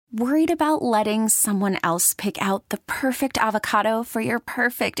Worried about letting someone else pick out the perfect avocado for your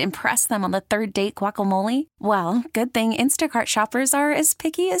perfect impress them on the third date guacamole? Well, good thing Instacart shoppers are as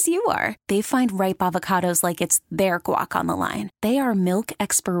picky as you are. They find ripe avocados like it's their guac on the line. They are milk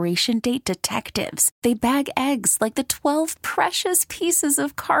expiration date detectives. They bag eggs like the 12 precious pieces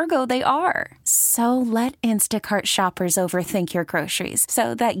of cargo they are. So let Instacart shoppers overthink your groceries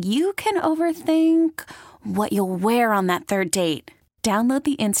so that you can overthink what you'll wear on that third date. Download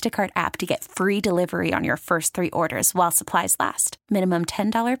the Instacart app to get free delivery on your first 3 orders while supplies last. Minimum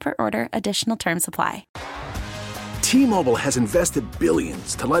 $10 per order. Additional terms apply. T-Mobile has invested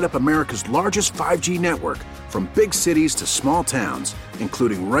billions to light up America's largest 5G network, from big cities to small towns,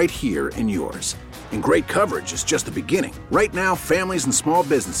 including right here in yours. And great coverage is just the beginning. Right now, families and small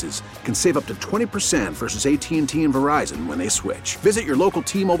businesses can save up to 20% versus AT&T and Verizon when they switch. Visit your local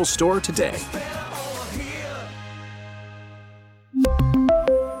T-Mobile store today.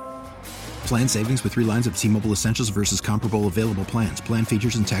 Plan savings with 3 lines of T-Mobile Essentials versus comparable available plans. Plan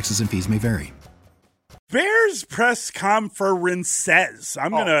features and taxes and fees may vary. Bears press conference says.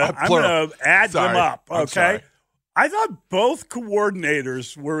 I'm gonna add them up. Okay. I thought both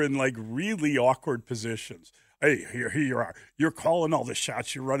coordinators were in like really awkward positions. Hey, here you are. You're calling all the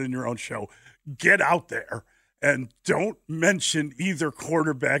shots. You're running your own show. Get out there and don't mention either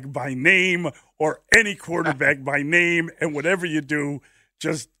quarterback by name or any quarterback by name. And whatever you do,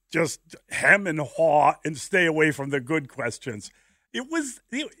 just hem and haw and stay away from the good questions. It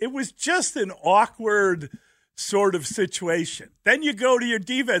was just an awkward sort of situation. Then you go to your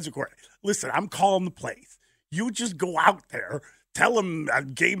defensive coordinator. Listen, I'm calling the plays. You just go out there, tell them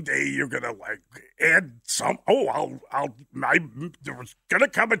on game day you're gonna like add some. There's gonna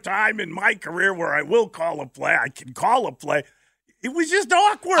come a time in my career where I will call a play. I can call a play. It was just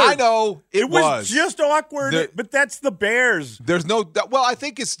awkward. I know it was just awkward, but that's the Bears. There's no. Well, I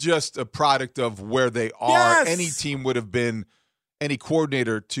think it's just a product of where they are. Yes. Any team would have been. Any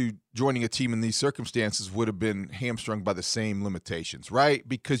coordinator to joining a team in these circumstances would have been hamstrung by the same limitations, right?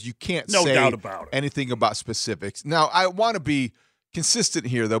 Because you can't say doubt about it. Anything about specifics. Now, I want to be consistent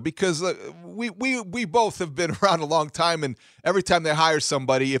here, though, because we both have been around a long time, and every time they hire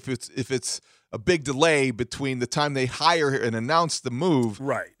somebody, if it's a big delay between the time they hire and announce the move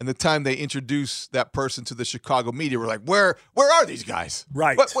and the time they introduce that person to the Chicago media, we're like, where are these guys?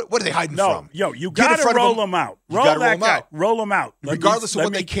 Right. What are they hiding from? Yo, you got to roll them out. Roll them out. Regardless of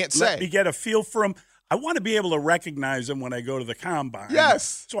what they can't say. Let me get a feel for them. I want to be able to recognize them when I go to the combine.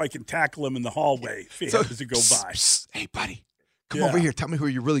 Yes. So I can tackle them in the hallway as they go by. Hey, buddy, come over here. Tell me who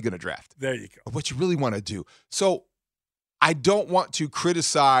you're really going to draft. There you go. Or what you really want to do. So I don't want to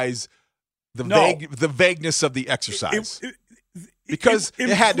criticize the vagueness of the exercise. Because it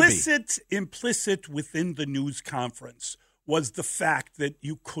had to be. Implicit within the news conference was the fact that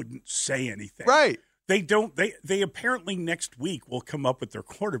you couldn't say anything. Right. They apparently next week will come up with their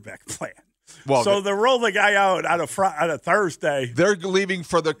quarterback plan. Well, so they roll the guy out on a Thursday. They're leaving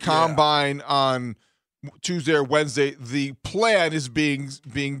for the combine on Tuesday or Wednesday. The plan is being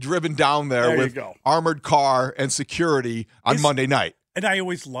driven down there with armored car and security on Monday night. And I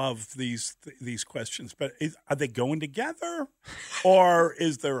always love these questions, but are they going together, or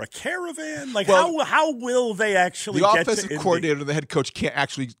is there a caravan? Like, how will they actually get to the offensive coordinator and the head coach can't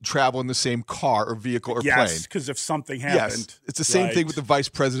actually travel in the same car or vehicle or plane. Yes, because if something happens. Yes, it's the same thing with the vice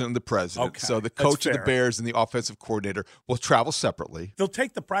president and the president. Okay, so the coach of the Bears and the offensive coordinator will travel separately. They'll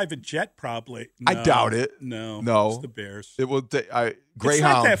take the private jet probably. I doubt it. No, it's the Bears. It will.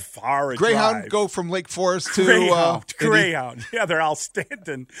 Greyhound. It's not that far a Greyhound drive. Go from Lake Forest to Greyhound. Yeah, they're all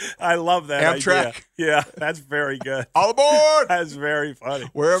standing. I love that Amtrak. idea. Yeah, that's very good. All aboard! That's very funny.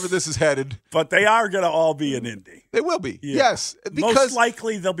 Wherever this is headed. But they are going to all be in Indy. They will be. Yeah. Yes. Because most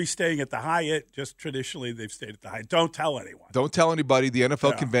likely they'll be staying at the Hyatt. Just traditionally they've stayed at the Hyatt. Don't tell anyone. Don't tell anybody. The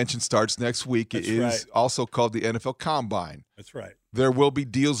NFL convention starts next week. That's it is also called the NFL Combine. That's right. There will be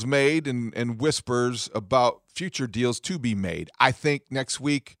deals made and whispers about future deals to be made. I think next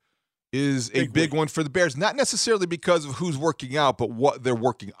week is a big one for the Bears, not necessarily because of who's working out, but what they're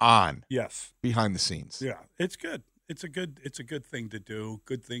working on. Yes, behind the scenes. Yeah, it's good. It's a good thing to do.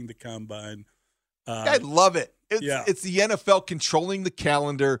 Good thing to combine. I love it. It's the NFL controlling the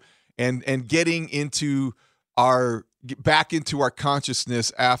calendar and getting back into our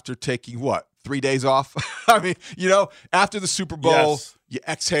consciousness after taking 3 days off. I mean, after the Super Bowl, you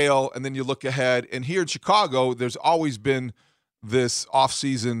exhale and then you look ahead. And here in Chicago, there's always been this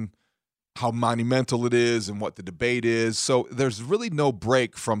offseason, how monumental it is and what the debate is. So there's really no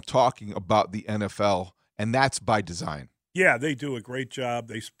break from talking about the NFL, and that's by design. Yeah, they do a great job.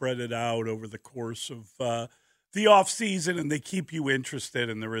 They spread it out over the course of the off season, and they keep you interested,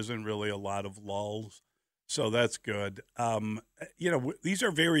 and there isn't really a lot of lulls. So that's good. These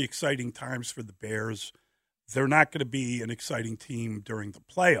are very exciting times for the Bears. They're not going to be an exciting team during the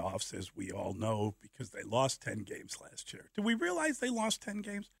playoffs, as we all know, because they lost 10 games last year. Did we realize they lost 10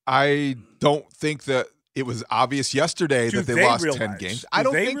 games? I don't think that it was obvious yesterday that they lost 10 games. I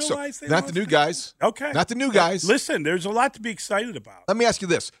don't think so. Not the new guys. Okay. Not the new guys. Listen, there's a lot to be excited about. Let me ask you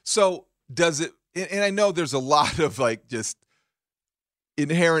this. So does it, and I know there's a lot of just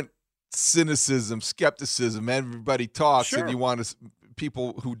inherent cynicism, skepticism. Everybody talks, sure. And you want to,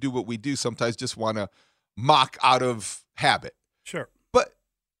 people who do what we do sometimes just want to mock out of habit. Sure. But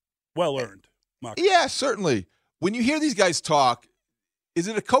well earned. Yeah, certainly. When you hear these guys talk, is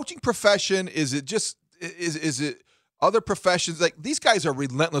it a coaching profession? Is it just is it other professions? Like, these guys are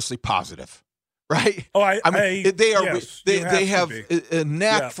relentlessly positive, right? Oh, I mean, they are. Yes, they have a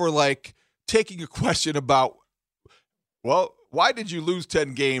knack for taking a question about, well, why did you lose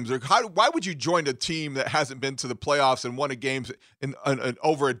 10 games? Or why would you join a team that hasn't been to the playoffs and won a game in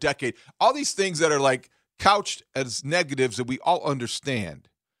over a decade? All these things that are couched as negatives that we all understand.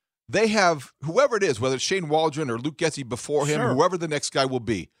 They have, whoever it is, whether it's Shane Waldron or Luke Getsy before him, sure. Whoever the next guy will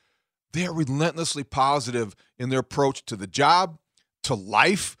be, they are relentlessly positive in their approach to the job, to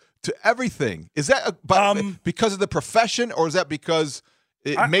life, to everything. Is that because of the profession, or is that because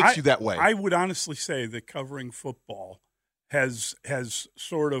it makes you that way? I would honestly say that covering football has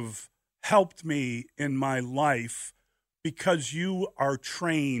sort of helped me in my life, because you are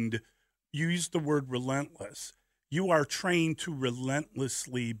trained, you used the word relentless, you are trained to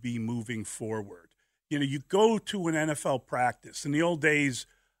relentlessly be moving forward. You go to an NFL practice. In the old days,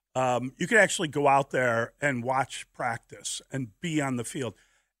 you could actually go out there and watch practice and be on the field.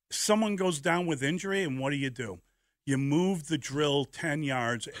 Someone goes down with injury, and what do? You move the drill 10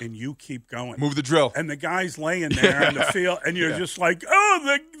 yards, and you keep going. Move the drill. And the guy's laying there on the field, and you're just like,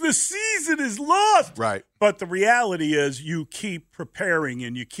 oh, the season is lost. Right. But the reality is you keep preparing,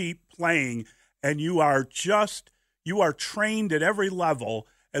 and you keep playing, and you are trained at every level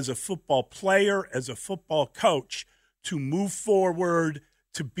as a football player, as a football coach, to move forward,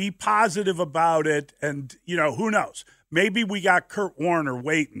 to be positive about it. And, who knows? Maybe we got Kurt Warner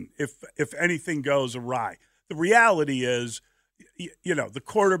waiting if anything goes awry. The reality is, the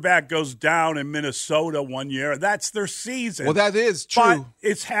quarterback goes down in Minnesota one year. That's their season. Well, that is true. But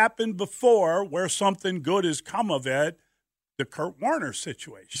it's happened before where something good has come of it, the Kurt Warner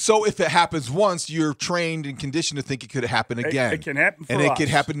situation. So if it happens once, you're trained and conditioned to think it could happen again. It can happen for us. And it could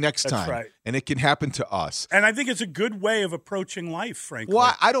happen next time. That's right. And it can happen to us. And I think it's a good way of approaching life, frankly.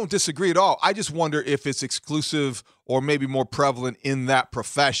 Well, I don't disagree at all. I just wonder if it's exclusive or maybe more prevalent in that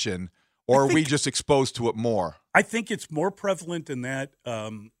profession, or are we just exposed to it more? I think it's more prevalent in that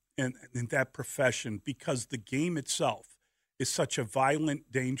in that profession, because the game itself is such a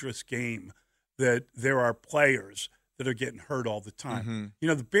violent, dangerous game that there are players that are getting hurt all the time.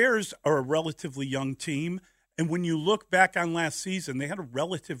 Mm-hmm. The Bears are a relatively young team, and when you look back on last season, they had a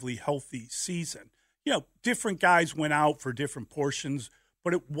relatively healthy season. Different guys went out for different portions,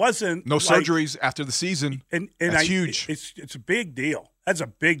 but it wasn't no surgeries after the season. And that's huge. It's a big deal. That's a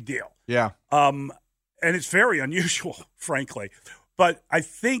big deal. Yeah. And it's very unusual, frankly. But I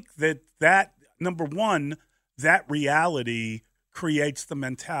think that number one, that reality creates the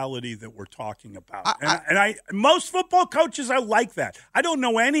mentality that we're talking about. Most football coaches are like that. I don't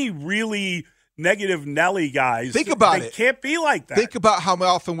know any really negative Nelly guys. Think about it. They can't be like that. Think about how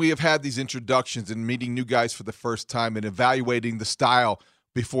often we have had these introductions and meeting new guys for the first time and evaluating the style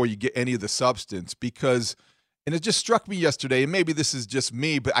before you get any of the substance. Because, and it just struck me yesterday, and maybe this is just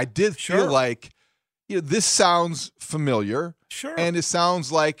me, but I did feel like, this sounds familiar. Sure. And it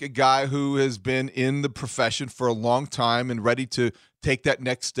sounds like a guy who has been in the profession for a long time and ready to take that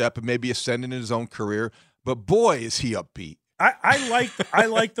next step and maybe ascend in his own career. But boy, is he upbeat. I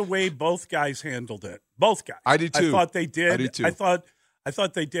like the way both guys handled it. Both guys. I did too. I thought they did. I did too. I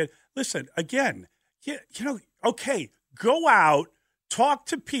thought they did. Listen, again, okay, go out, talk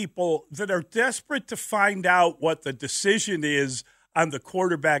to people that are desperate to find out what the decision is on the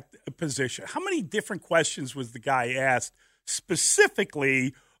quarterback position. How many different questions was the guy asked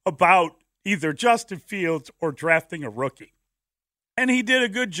specifically about either Justin Fields or drafting a rookie? And he did a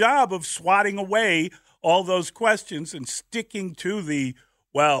good job of swatting away all those questions and sticking to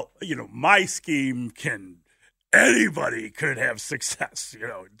my scheme anybody could have success.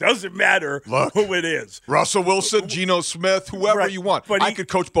 It doesn't matter who it is. Russell Wilson, Geno Smith, whoever you want. But I could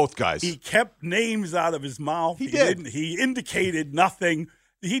coach both guys. He kept names out of his mouth. He did. He indicated nothing.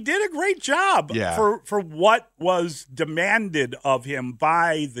 he did a great job for what was demanded of him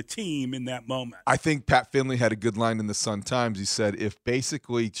by the team in that moment. I think Pat Finley had a good line in the Sun-Times. He said, if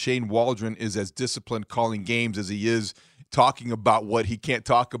basically Shane Waldron is as disciplined calling games as he is talking about what he can't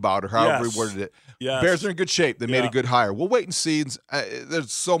talk about, or however he worded it, Bears are in good shape. They made a good hire. We'll wait and see.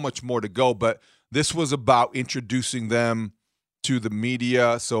 There's so much more to go, but this was about introducing them to the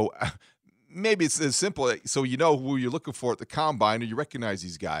media. So maybe it's as simple. So you know who you're looking for at the combine, or you recognize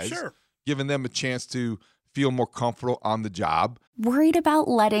these guys. Sure. Giving them a chance to feel more comfortable on the job. Worried about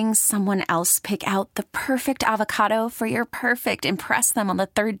letting someone else pick out the perfect avocado for your perfect impress them on the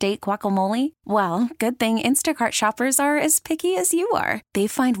third date guacamole? Well, good thing Instacart shoppers are as picky as you are. They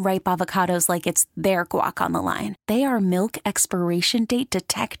find ripe avocados like it's their guac on the line. They are milk expiration date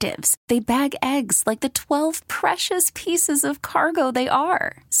detectives. They bag eggs like the 12 precious pieces of cargo they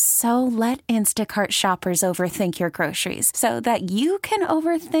are. So let Instacart shoppers overthink your groceries so that you can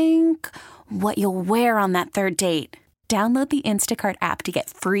overthink what you'll wear on that third date. Download the Instacart app to get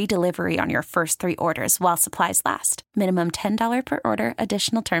free delivery on your first 3 orders while supplies last. Minimum $10 per order.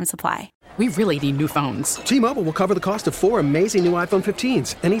 Additional terms apply. We really need new phones. T-Mobile will cover the cost of 4 amazing new iPhone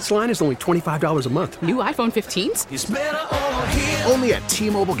 15s, and each line is only $25 a month. New iPhone 15s? It's better over here. Only at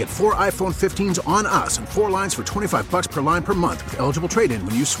T-Mobile, get 4 iPhone 15s on us and 4 lines for $25 per line per month with eligible trade-in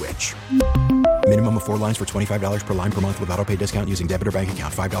when you switch. Minimum of 4 lines for $25 per line per month with autopay discount using debit or bank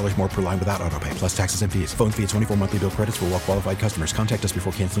account. $5 more per line without autopay, plus taxes and fees. Phone fee at 24 monthly bill credits for well-qualified customers. Contact us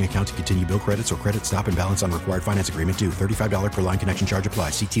before canceling account to continue bill credits or credit stop and balance on required finance agreement due. $35 per line connection charge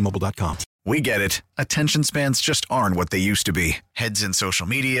applies. See T-Mobile.com. We get it. Attention spans just aren't what they used to be. Heads in social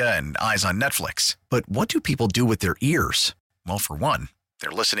media and eyes on Netflix. But what do people do with their ears? Well, for one,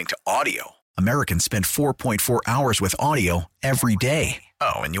 they're listening to audio. Americans spend 4.4 hours with audio every day.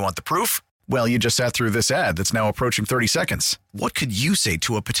 Oh, and you want the proof? Well, you just sat through this ad that's now approaching 30 seconds. What could you say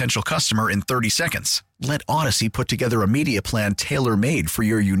to a potential customer in 30 seconds? Let Odyssey put together a media plan tailor-made for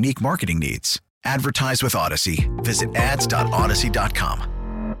your unique marketing needs. Advertise with Odyssey. Visit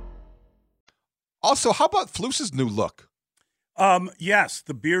ads.odyssey.com. Also, how about Flus's new look? Yes,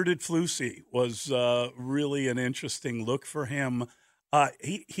 the bearded Flusy was really an interesting look for him.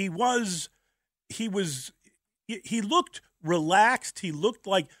 He looked relaxed. He looked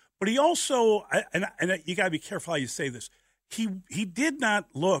like, but he also, and you got to be careful how you say this. He did not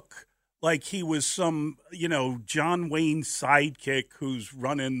look like he was some, John Wayne sidekick who's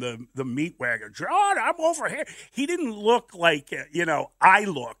running the meat wagon. John, I'm over here. He didn't look like, I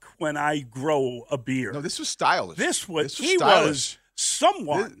look when I grow a beard. No, this was stylish. Was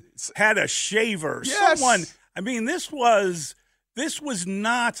someone had a shaver. Yes. Someone, this was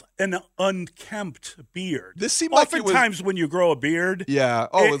not an unkempt beard. This seemed like it was. Oftentimes when you grow a beard,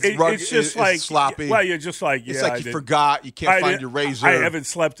 it's just like sloppy. Well, you're just like, it's like you forgot. You can't find your razor. I haven't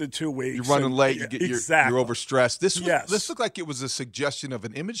slept in 2 weeks. You're running late. You're overstressed. This looked like it was a suggestion of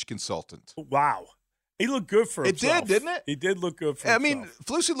an image consultant. Wow, he looked good for himself. It did, didn't it? He did look good for himself. I mean,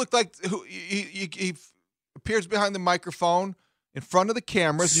 Flusy looked like he appears behind the microphone in front of the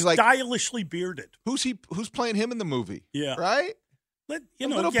cameras. He's like stylishly bearded. Who's playing him in the movie? Yeah, right. A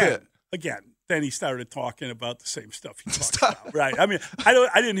little bit. Again, then he started talking about the same stuff he talked about. Right. I mean,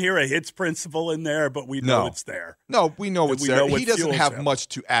 I didn't hear a hits principle in there, but we know it's there. No, we know it's there. He doesn't have much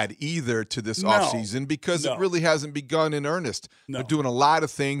to add either to this offseason because it really hasn't begun in earnest. No. They're doing a lot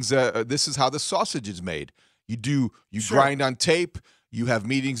of things. This is how the sausage is made. You grind on tape. You have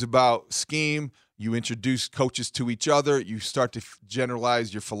meetings about scheme. You introduce coaches to each other. You start to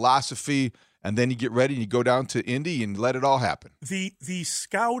generalize your philosophy. And then you get ready and you go down to Indy and let it all happen. The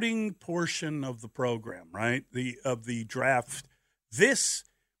scouting portion of the program, right? Of the draft.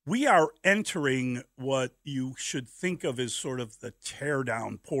 We are entering what you should think of as sort of the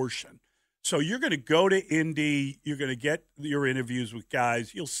teardown portion. So you're going to go to Indy. You're going to get your interviews with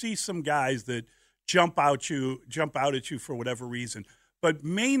guys. You'll see some guys that jump out at you for whatever reason. But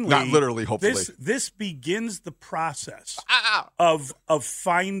mainly, not literally, hopefully, this begins the process of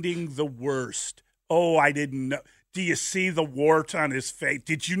finding the worst. Oh, I didn't know. Do you see the wart on his face?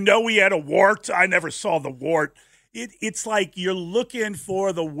 Did you know he had a wart? I never saw the wart. It's like you're looking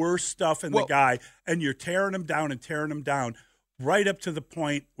for the worst stuff in the guy, and you're tearing him down, right up to the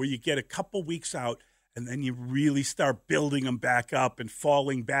point where you get a couple weeks out, and then you really start building them back up and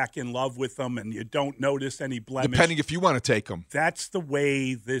falling back in love with them, and you don't notice any blemish. Depending if you want to take them. That's the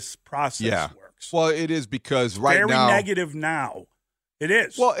way this process works. Well, it is because Very negative now. It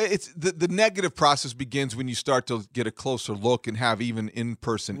is. Well, it's the negative process begins when you start to get a closer look and have even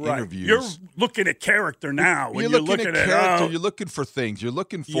in-person interviews. You're looking at character now. You're looking at character. You're looking for things. You're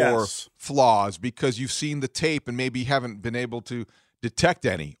looking for flaws because you've seen the tape and maybe haven't been able to detect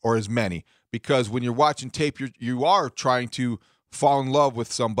any or as many, because when you're watching tape, you are trying to fall in love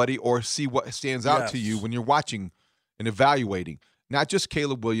with somebody or see what stands out to you when you're watching and evaluating. Not just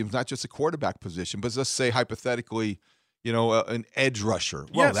Caleb Williams, not just a quarterback position, but let's say hypothetically, an edge rusher.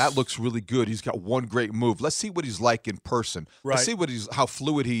 Well, that looks really good. He's got one great move. Let's see what he's like in person. Right. Let's see how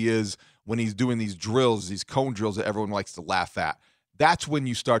fluid he is when he's doing these drills, these cone drills that everyone likes to laugh at. That's when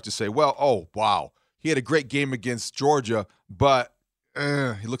you start to say, well, oh, wow, he had a great game against Georgia, but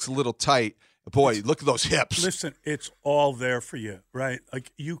he looks a little tight. Boy, look at those hips. Listen, it's all there for you, right?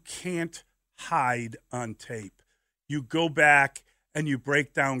 Like, you can't hide on tape. You go back and you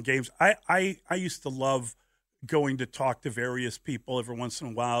break down games. I used to love going to talk to various people. Every once in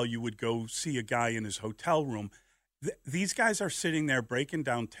a while, you would go see a guy in his hotel room. These guys are sitting there breaking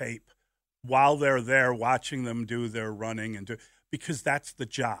down tape while they're there watching them do their running, because that's the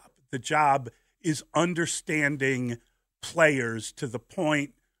job. The job is understanding players to the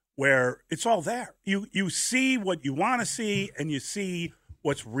point where it's all there. You see what you want to see, and you see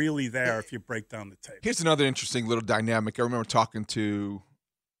what's really there if you break down the tape. Here's another interesting little dynamic. I remember talking to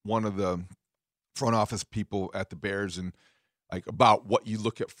one of the front office people at the Bears and about what you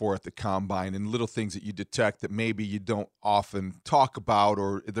look for at the combine and little things that you detect that maybe you don't often talk about,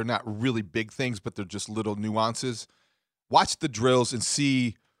 or they're not really big things, but they're just little nuances. Watch the drills and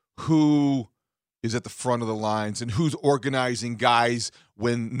see who is at the front of the lines and who's organizing guys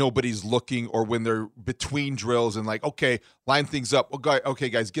when nobody's looking or when they're between drills and okay, line things up. Okay,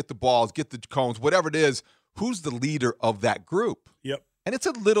 guys, get the balls, get the cones, whatever it is. Who's the leader of that group? Yep. And it's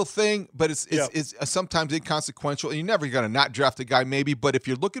a little thing, but it's sometimes inconsequential. And you're never going to not draft a guy maybe, but if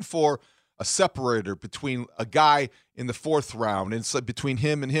you're looking for a separator between a guy in the 4th round and it's between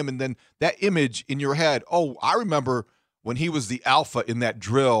him, and then that image in your head, oh, I remember when he was the alpha in that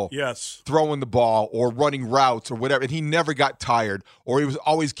drill, throwing the ball or running routes or whatever, and he never got tired, or he was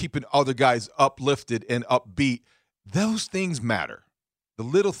always keeping other guys uplifted and upbeat. Those things matter. The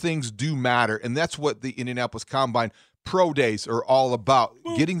little things do matter, and that's what the Indianapolis Combine Pro Days are all about,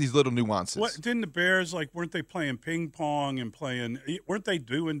 getting these little nuances. Didn't the Bears, weren't they playing ping pong and weren't they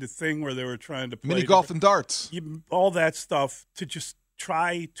doing the thing where they were trying to play mini golf and darts? All that stuff to just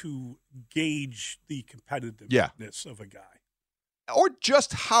try to gauge the competitiveness of a guy, or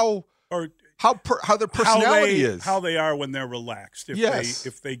just how their personality is, how they are when they're relaxed.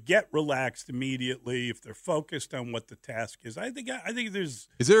 If they get relaxed immediately, if they're focused on what the task is, I think there's.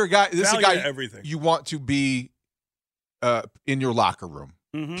 Is there a guy? This is a guy everything you want to be in your locker room.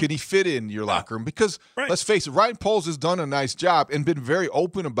 Mm-hmm. Can he fit in your locker room? Because let's face it, Ryan Poles has done a nice job and been very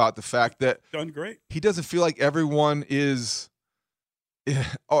open about the fact that done great. He doesn't feel like everyone is.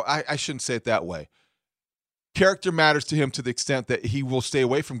 I shouldn't say it that way. Character matters to him to the extent that he will stay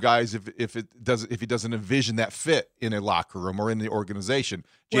away from guys if he doesn't envision that fit in a locker room or in the organization.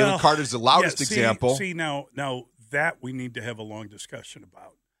 Jalen Carter's the loudest example. See now that we need to have a long discussion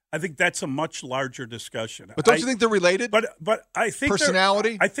about. I think that's a much larger discussion. But don't you think they're related? But I think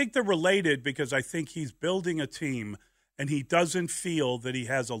personality. I think they're related because I think he's building a team, and he doesn't feel that he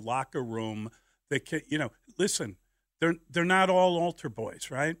has a locker room that can. Listen. They're not all altar boys,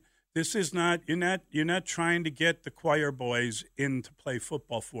 right? This is not you're not trying to get the choir boys in to play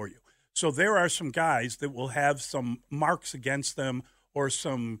football for you. So there are some guys that will have some marks against them or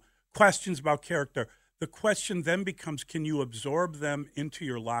some questions about character. The question then becomes, can you absorb them into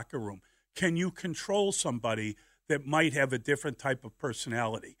your locker room? Can you control somebody that might have a different type of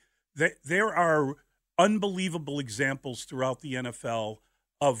personality? There are unbelievable examples throughout the NFL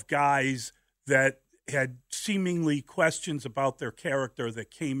of guys that had seemingly questions about their character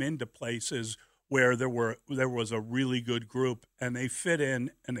that came into places where there was a really good group and they fit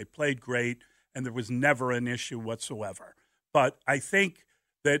in and they played great and there was never an issue whatsoever. But I think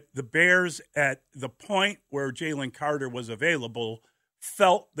that the Bears, at the point where Jalen Carter was available,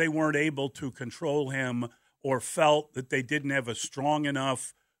 felt they weren't able to control him or felt that they didn't have a strong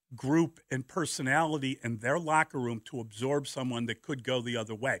enough group and personality in their locker room to absorb someone that could go the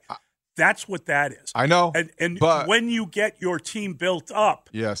other way. That's what that is. I know. But when you get your team built up,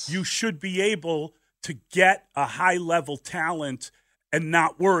 you should be able to get a high-level talent and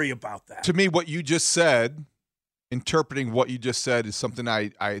not worry about that. To me, what you just said, interpreting what you just said, is something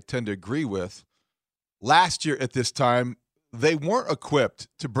I tend to agree with. Last year at this time, they weren't equipped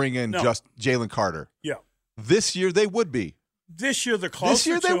to bring in just Jalen Carter. Yeah. This year, they would be. This year, they're closer. This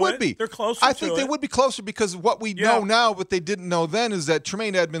year, they would be. They're closer. I think they would be closer because what we know now, what they didn't know then, is that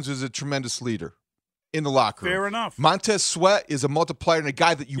Tremaine Edmonds is a tremendous leader in the locker room. Fair enough. Montez Sweat is a multiplier and a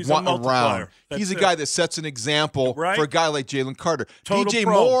guy that you want around. He's a guy that sets an example for a guy like Jalen Carter. DJ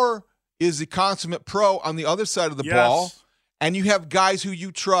Moore is a consummate pro on the other side of the ball. And you have guys who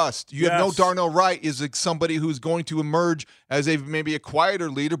you trust. You have no Darnell Wright is somebody who's going to emerge as maybe a quieter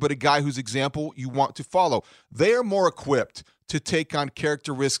leader, but a guy whose example you want to follow. They are more equipped to take on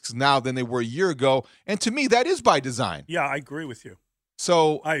character risks now than they were a year ago. And to me, that is by design. Yeah, I agree with you.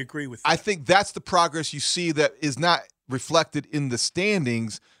 So I agree with you. I think that's the progress you see that is not reflected in the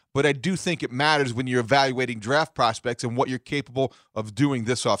standings, but I do think it matters when you're evaluating draft prospects and what you're capable of doing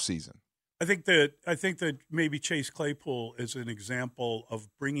this offseason. I think that maybe Chase Claypool is an example of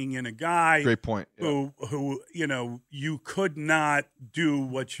bringing in a guy. Great point. Who you could not do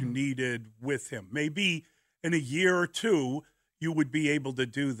what you needed with him. Maybe in a year or two you would be able to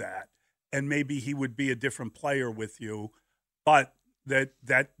do that, and maybe he would be a different player with you. But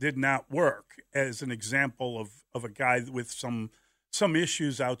that did not work as an example of a guy with some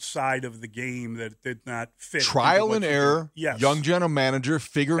issues outside of the game that did not fit. Trial and error, young general manager,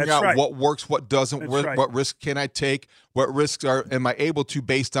 figuring out what works, what doesn't work, what risk can I take, what risks am I able to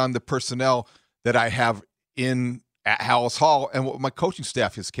based on the personnel that I have at Haugh and what my coaching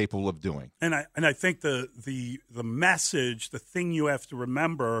staff is capable of doing. And I think the message, the thing you have to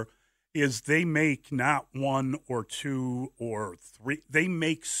remember is they make not one or two or three. They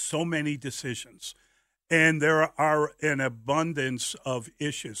make so many decisions. And there are an abundance of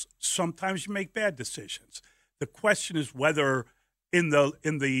issues. Sometimes you make bad decisions. The question is whether in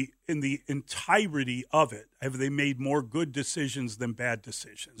the entirety of it, have they made more good decisions than bad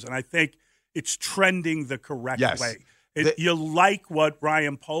decisions? And I think it's trending the correct way. You like what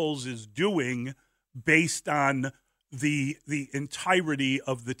Ryan Poles is doing based on the entirety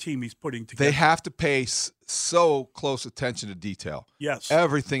of the team he's putting together. They have to pay so close attention to detail. Yes.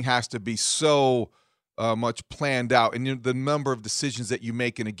 Everything has to be so much planned out, and the number of decisions that you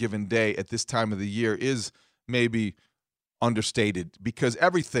make in a given day at this time of the year is maybe understated, because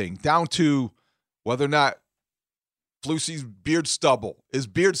everything down to whether or not Flusie's beard stubble is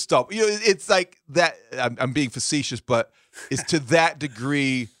beard stubble. It's like that. I'm being facetious, but it's to that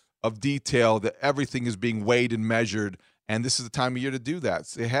degree of detail that everything is being weighed and measured. And this is the time of year to do that.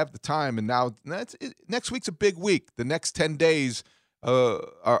 So they have the time, and now next week's a big week. The next 10 days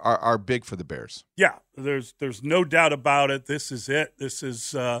are big for the Bears. Yeah, there's no doubt about it. This is it. This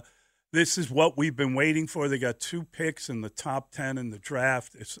is what we've been waiting for. They got 2 picks in the top 10 in the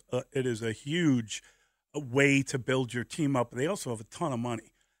draft. It is a huge way to build your team up. They also have a ton of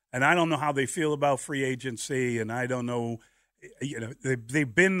money, and I don't know how they feel about free agency, and I don't know.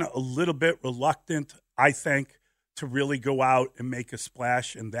 They've been a little bit reluctant, I think, to really go out and make a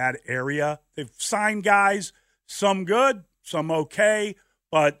splash in that area. They've signed guys, some good, some okay,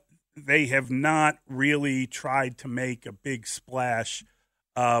 but they have not really tried to make a big splash.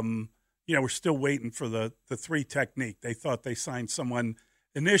 We're still waiting for the 3 technique. They thought they signed someone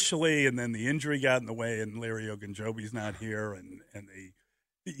initially, and then the injury got in the way, and Larry Ogunjobi's not here, and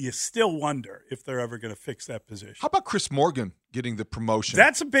you still wonder if they're ever going to fix that position. How about Chris Morgan getting the promotion?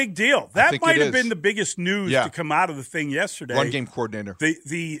 That's a big deal. That might have been the biggest news to come out of the thing yesterday. Run game coordinator.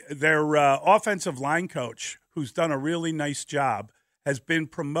 Their offensive line coach, who's done a really nice job, has been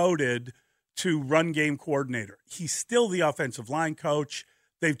promoted to run game coordinator. He's still the offensive line coach.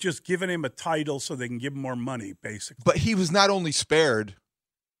 They've just given him a title so they can give him more money, basically. But he was not only spared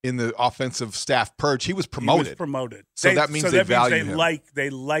in the offensive staff purge, he was promoted. He was promoted. So that means they value him.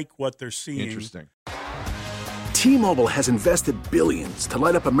 They like what they're seeing. Interesting. T-Mobile has invested billions to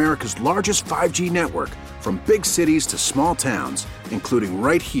light up America's largest 5G network, from big cities to small towns, including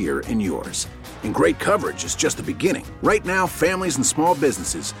right here in yours. And great coverage is just the beginning. Right now, families and small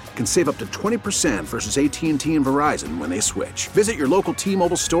businesses can save up to 20% versus AT&T and Verizon when they switch. Visit your local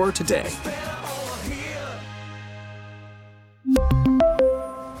T-Mobile store today.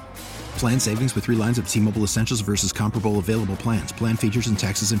 Plan savings with 3 lines of T-Mobile Essentials versus comparable available plans. Plan features and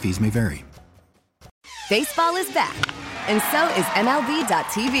taxes and fees may vary. Baseball is back, and so is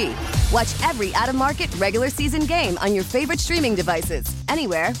MLB.tv. Watch every out-of-market regular season game on your favorite streaming devices,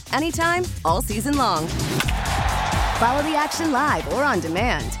 anywhere, anytime, all season long. Follow the action live or on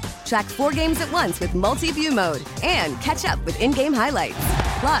demand. Track 4 games at once with multi-view mode and catch up with in-game highlights.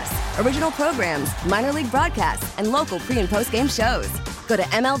 Plus, original programs, minor league broadcasts, and local pre- and post-game shows. Go to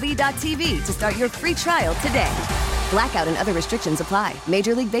MLB.tv to start your free trial today. Blackout and other restrictions apply.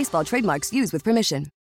 Major League Baseball trademarks used with permission.